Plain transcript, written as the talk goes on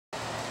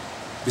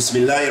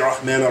Bismillahir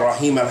Rahmanir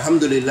Rahim.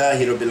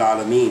 Alhamdulillahi Rabbil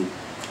Alameen.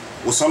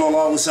 Wa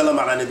sallallahu wa sallam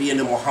ala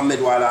nabiyyina Muhammad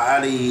wa ala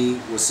alihi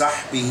wa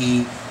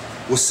sahbihi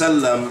wa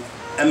sallam.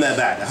 Amma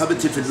ba'd.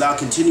 Hadeeth fillah,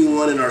 continuing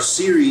on in our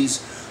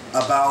series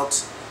about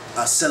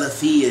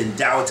Salafi and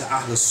Dawah to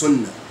Ahl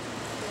Sunnah,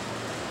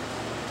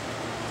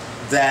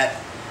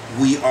 that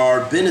we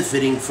are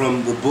benefiting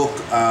from the book,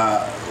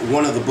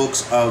 one of the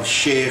books of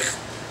Sheikh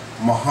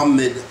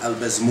Muhammad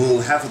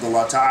al-Bazmul,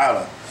 Hafidhullah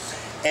Ta'ala.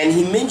 And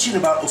he mentioned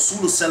about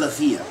Usul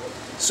al-Salafiyah.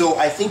 So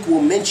I think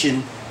we'll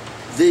mention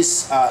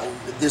this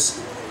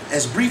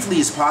as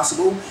briefly as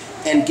possible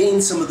and gain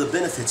some of the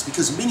benefits,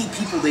 because many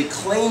people, they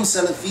claim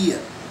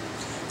Salafiyah.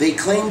 They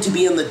claim to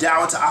be in the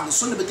Dawah to Ahl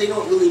Sunnah, but they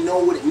don't really know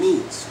what it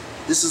means.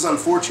 This is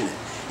unfortunate.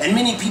 And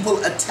many people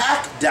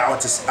attack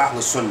Dawah to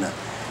Ahl Sunnah,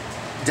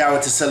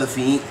 Dawah to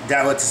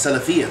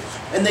Salafiyah,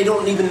 and they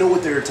don't even know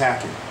what they're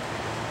attacking.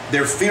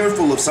 They're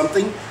fearful of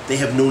something they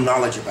have no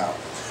knowledge about.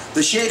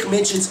 The Shaykh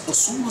mentions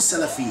Usul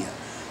al-Salafiyah,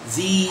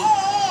 the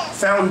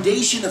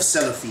foundation of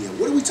Salafiyah.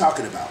 What are we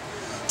talking about?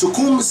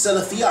 تقوم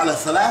السلفية على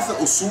ثلاثة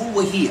أصول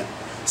وهي.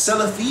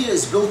 Salafiyah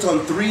is built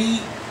on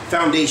three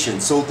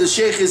foundations. So the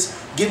Shaykh is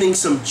giving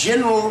some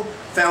general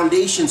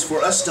foundations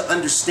for us to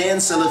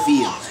understand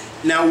Salafiyah.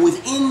 Now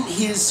within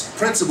his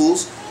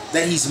principles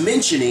that he's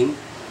mentioning,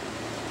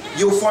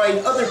 you'll find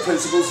other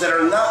principles that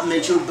are not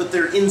mentioned, but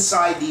they're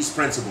inside these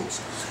principles.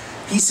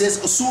 He says,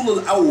 أصول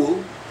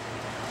الأول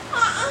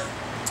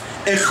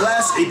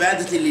إخلاص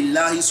عبادة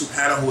لله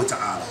سبحانه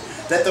وتعالى.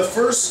 That the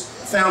first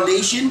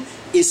foundation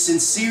is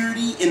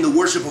sincerity in the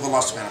worship of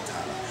Allah subhanahu wa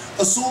ta'ala.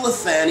 أصول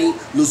الثاني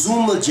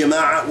لزوم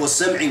الجماعة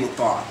والسمع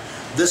والطاعة.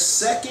 The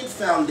second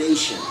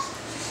foundation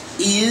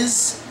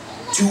is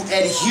to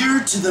adhere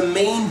to the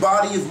main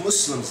body of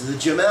Muslims, the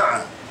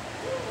Jama'ah,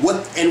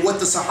 what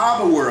the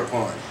Sahaba were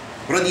upon,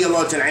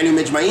 radiyallahu ta'ala anhum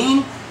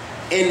ajma'in,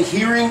 and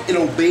hearing and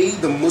obey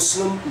the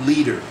Muslim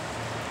leader.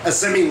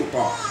 As-sam'i wa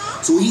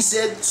ta'a. So he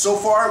said, so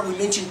far we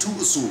mentioned two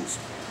usuls,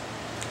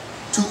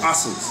 two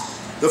asls.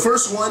 The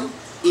first one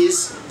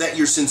is that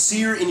you're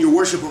sincere in your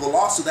worship of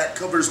Allah, so that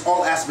covers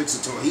all aspects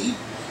of Tawheed.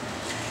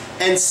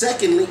 And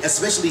secondly,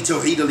 especially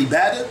Tawheed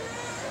al-Ibadah.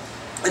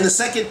 And the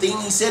second thing,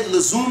 he said,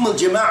 Lazum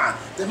al-Jama'ah.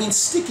 That means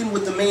sticking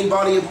with the main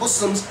body of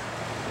Muslims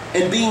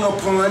and being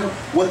upon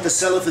what the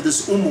Salaf of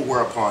this Ummah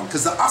were upon.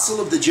 Because the asl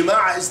of the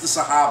Jama'ah is the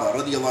Sahaba,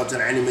 radiyallahu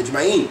ta'ala anhum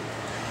ajma'in.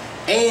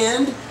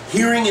 And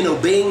hearing and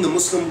obeying the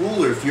Muslim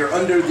ruler. If you're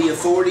under the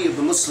authority of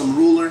the Muslim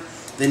ruler,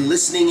 then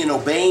listening and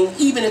obeying,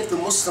 even if the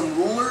Muslim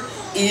ruler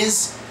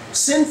is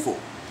sinful.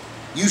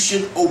 You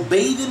should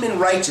obey them in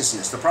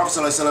righteousness. The Prophet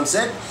ﷺ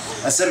said,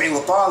 "As-sam'i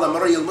wa ta'a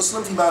mar'i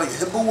al-Muslim fima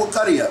yuhibbu wa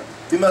kariya,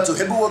 fima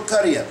tuhibbu wa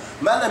kariya,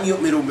 ma lam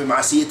yu'miru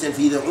bima'siyatin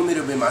fi idha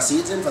umiru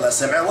bima'siyatin fala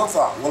sam'a wa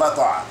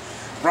ta'a."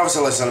 The Prophet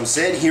ﷺ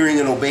said, hearing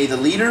and obey the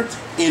leader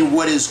in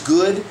what is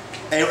good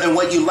and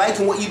what you like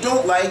and what you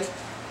don't like,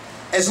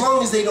 as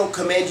long as they don't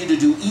command you to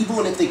do evil.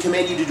 And if they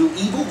command you to do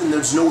evil, then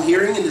there's no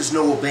hearing and there's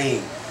no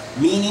obeying.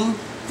 Meaning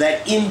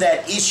that in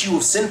that issue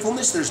of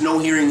sinfulness, there's no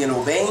hearing and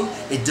obeying.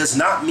 It does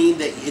not mean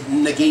that it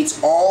negates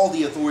all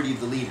the authority of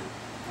the leader.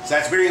 So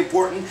that's very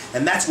important,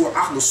 and that's where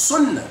Ahl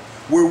Sunnah,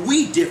 where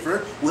we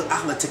differ with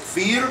Ahl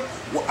Takfir,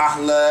 with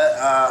Ahl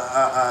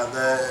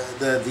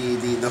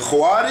the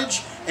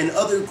Khawaarij and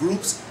other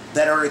groups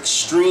that are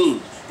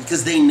extreme,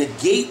 because they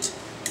negate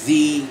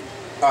the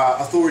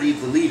authority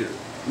of the leader.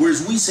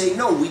 Whereas we say,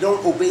 no, we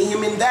don't obey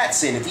him in that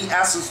sin. If he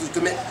asks us to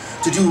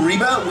do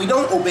riba, we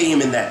don't obey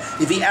him in that.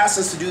 If he asks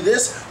us to do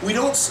this, we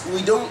don't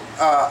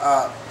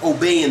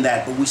obey in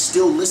that, but we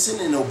still listen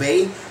and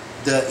obey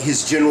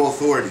his general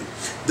authority.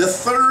 The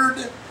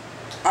third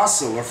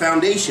asl or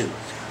foundation,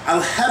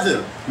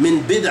 al-hadhr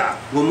min bid'ah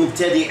wa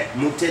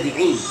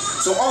mubtadi'in.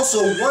 So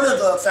also one of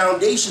the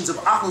foundations of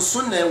Ahl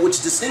Sunnah,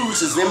 which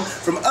distinguishes them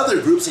from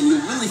other groups, and you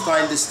really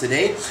find this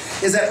today,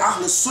 is that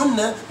Ahl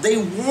Sunnah, they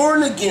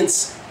warn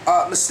against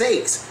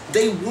mistakes.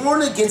 They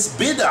warn against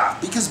bid'ah,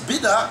 because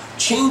bid'ah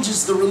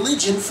changes the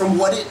religion from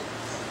what it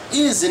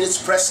is in its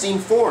pristine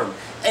form.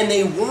 And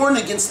they warn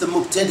against the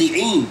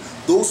mubtadi'een,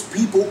 those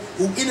people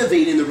who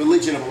innovate in the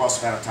religion of Allah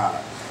subhanahu wa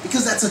ta'ala.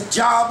 Because that's a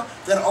job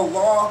that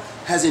Allah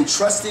has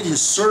entrusted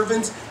His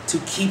servants to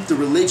keep the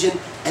religion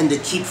and to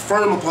keep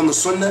firm upon the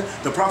sunnah.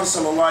 The Prophet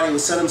sallallahu alaihi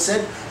wasallam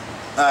said,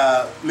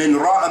 "Man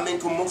ra'a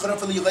minkum munkaran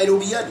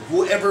falyughayyirhu biyadihi."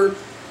 Whoever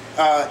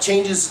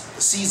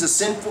sees a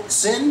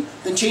sin,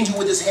 then change it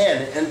with his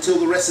hand, until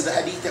the rest of the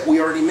hadith that we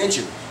already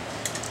mentioned.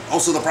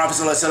 Also the Prophet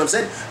ﷺ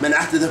said, "Man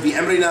ahdatha fi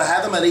amrina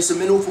hadha ma laysa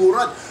minhu fahuwa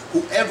radd."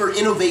 Whoever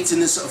innovates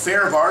in this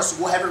affair of ours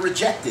will have it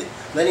rejected.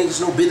 Letting us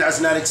know bid'ah is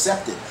not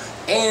accepted.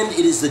 And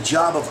it is the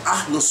job of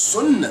Ahl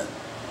Sunnah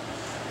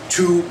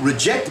to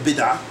reject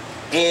bid'ah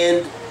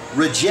and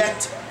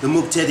reject the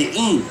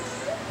mubtadi'een.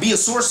 Be a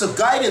source of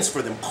guidance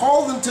for them.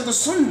 Call them to the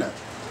sunnah,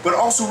 but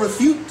also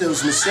refute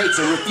those mistakes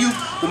and refute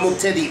the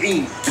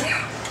mubtadi'een.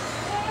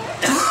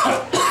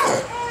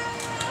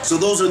 So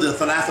those are the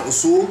thalatha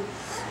usul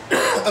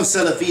of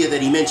Salafiyah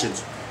that he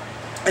mentions.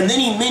 And then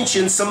he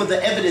mentions some of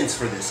the evidence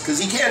for this, because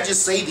he can't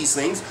just say these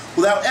things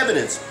without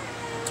evidence.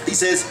 He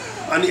says,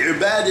 عن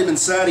عباد بن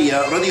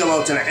سارية رضي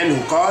الله تعالى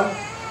عنه قال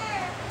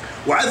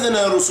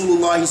وعذنا رسول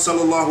الله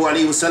صلى الله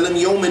عليه وسلم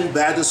يوما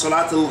بعد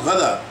صلاة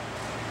الغداء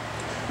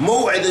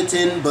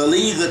موعظة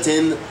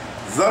بليغة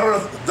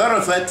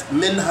ذرفت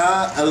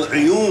منها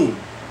العيون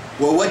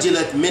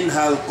ووجلت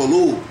منها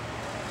القلوب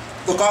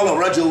فقال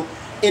الرجل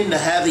إن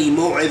هذه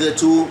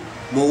موعظة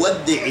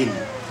مودع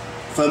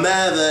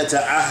فماذا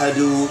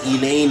تعهد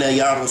إلينا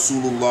يا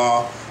رسول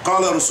الله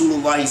قال رسول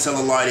الله صلى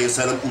الله عليه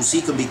وسلم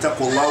أوصيكم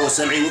بتقوى الله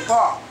والسمع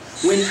والطاعة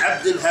وإن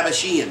عبد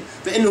حبشيا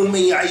فإنه من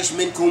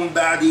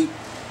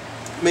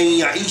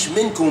يعيش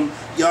منكم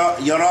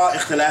يرى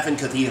اختلافا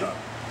كثيرا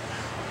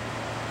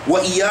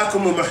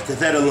وإياكم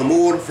ومحدثات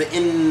الأمور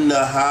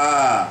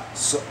فإنها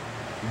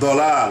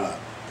ضلالة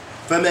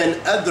فمن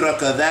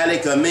أدرك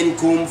ذلك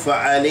منكم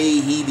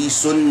فعليه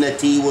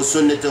بسنتي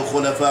وسنة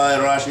الخلفاء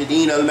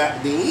الراشدين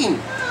المهديين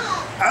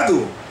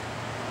عدوا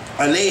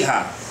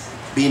عليها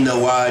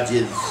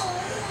بنواجذ.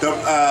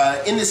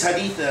 In this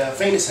hadith,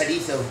 famous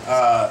hadith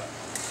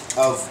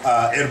of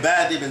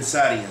Irbad ibn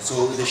Sariya,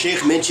 so the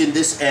Shaykh mentioned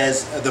this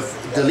as the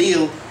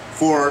dalil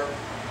for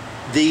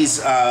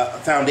these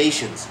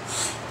foundations.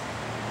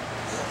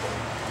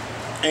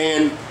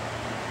 And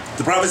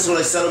the Prophet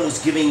ﷺ was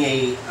giving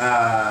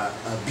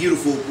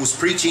was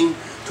preaching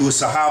to a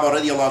Sahaba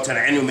radiallahu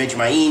ta'ala anhu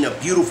majma'een, a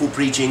beautiful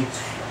preaching,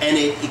 and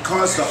it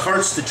caused the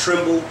hearts to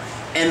tremble,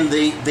 and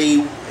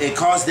it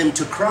caused them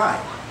to cry.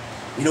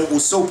 You know, it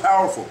was so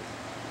powerful.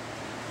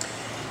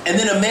 And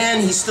then a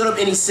man, he stood up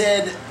and he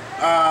said,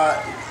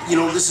 you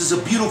know, this is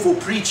a beautiful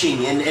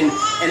preaching, and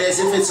as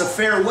if it's a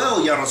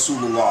farewell, Ya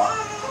Rasulullah.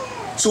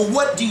 So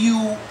what do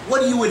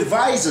you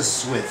advise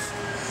us with?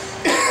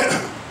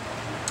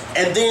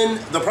 And then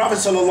the Prophet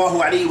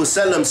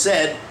ﷺ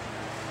said,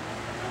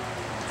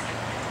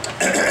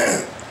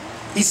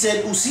 he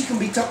said, Usikum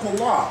bi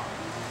taqwallah.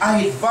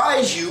 I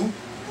advise you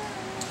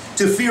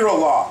to fear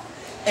Allah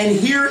and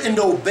hear and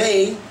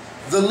obey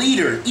the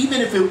leader, even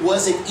if it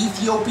was an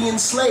Ethiopian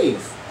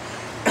slave.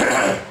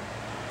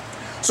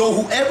 So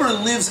whoever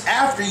lives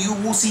after you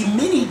will see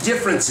many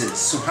differences.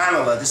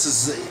 SubhanAllah, this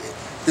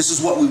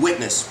is what we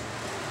witness.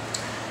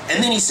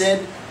 And then he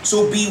said,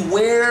 so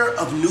beware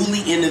of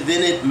newly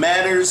invented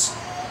matters,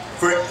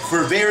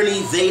 for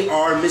verily they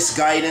are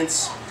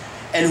misguidance,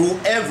 and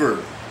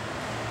whoever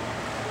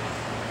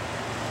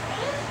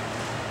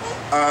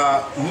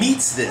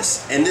meets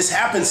this, and this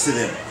happens to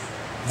them,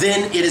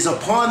 then it is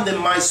upon them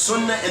my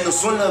sunnah and the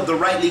sunnah of the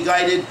rightly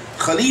guided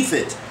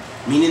Khalifate,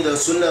 meaning the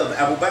sunnah of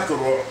Abu Bakr,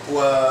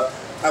 wa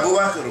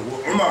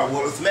Umar,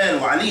 wa Uthman,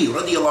 wa Ali,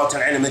 radiyallahu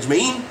ta'ala anhum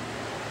ajma'een,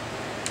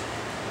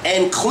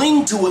 and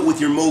cling to it with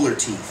your molar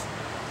teeth.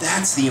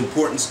 That's the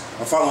importance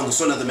of following the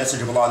sunnah of the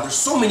Messenger of Allah. And there's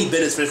so many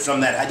benefits from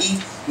that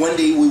hadith. One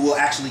day we will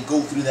actually go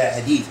through that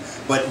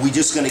hadith, but we're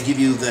just going to give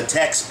you the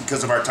text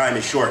because of our time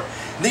is short.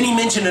 Then he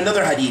mentioned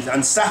another hadith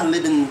on Sahl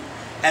ibn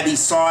Abi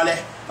Salih,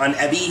 عن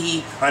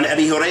أبيه عن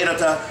أبي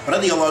هريرة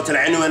رضي الله تعالى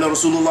عنه أن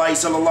رسول الله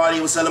صلى الله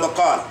عليه وسلم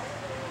قال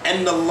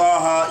أن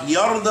الله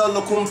يرضى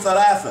لكم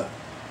ثلاثة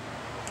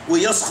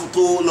ويسخط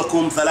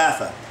لكم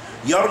ثلاثة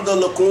يرضى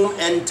لكم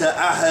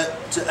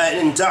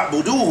أن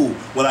تعبدوه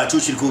ولا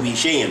تشركوا به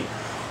شيئا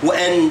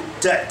وأن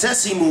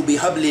تعتصموا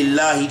بحبل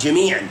الله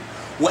جميعا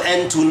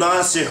وأن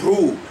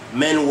تناصحوا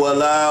من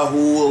ولاه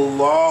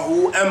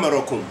الله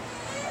أمركم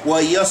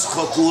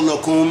ويسخط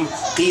لكم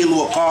قيل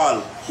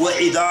وقال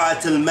وإضاعة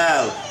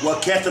المال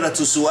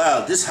وكثرة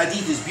السؤال. This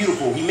hadith is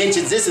beautiful. He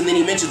mentions this and then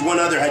he mentions one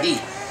other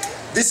hadith.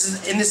 This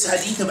is in this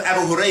hadith of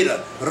Abu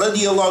Hurairah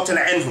radiyallahu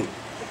ta'ala anhu.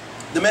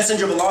 The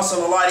Messenger of Allah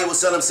sallallahu alayhi wa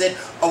sallam said,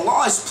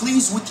 Allah is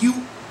pleased with you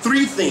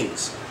three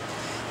things,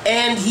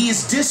 and He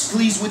is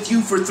displeased with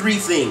you for three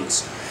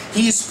things.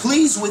 He is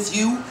pleased with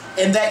you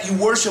in that you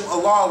worship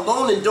Allah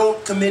alone and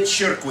don't commit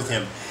shirk with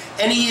Him.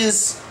 And He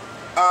is,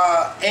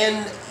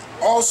 and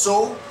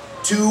also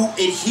to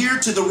adhere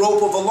to the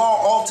rope of Allah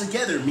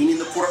altogether, meaning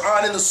the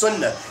Quran and the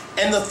Sunnah.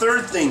 And the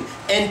third thing,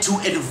 and to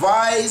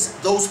advise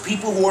those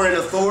people who are in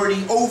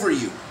authority over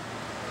you.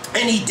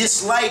 And He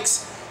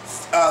dislikes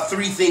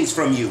three things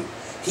from you.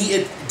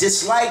 He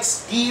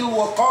dislikes qil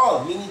wa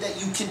qal, meaning that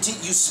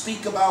you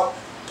speak about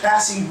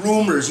passing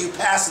rumors, you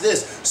pass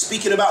this,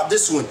 speaking about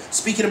this one,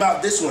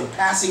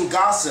 passing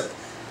gossip,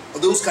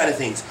 those kind of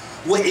things.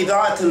 Wa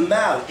ida'at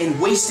al-mal, and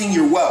wasting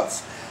your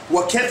wealth.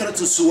 Wa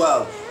kathratu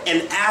su'al,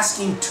 and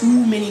asking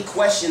too many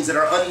questions that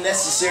are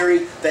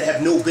unnecessary, that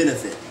have no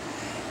benefit.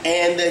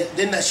 And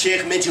then the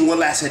Shaykh mentioned one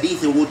last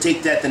hadith, and we'll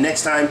take that the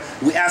next time.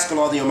 We ask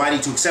Allah the Almighty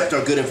to accept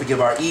our good and forgive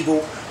our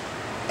evil,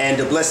 and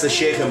to bless the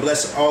Shaykh and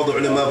bless all the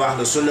ulama of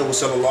Ahl Sunnah. Wa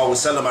sallallahu wa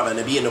sallam ala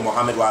nabiyyina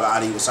Muhammad wa ala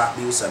alihi wa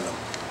sahbihi wa sallam.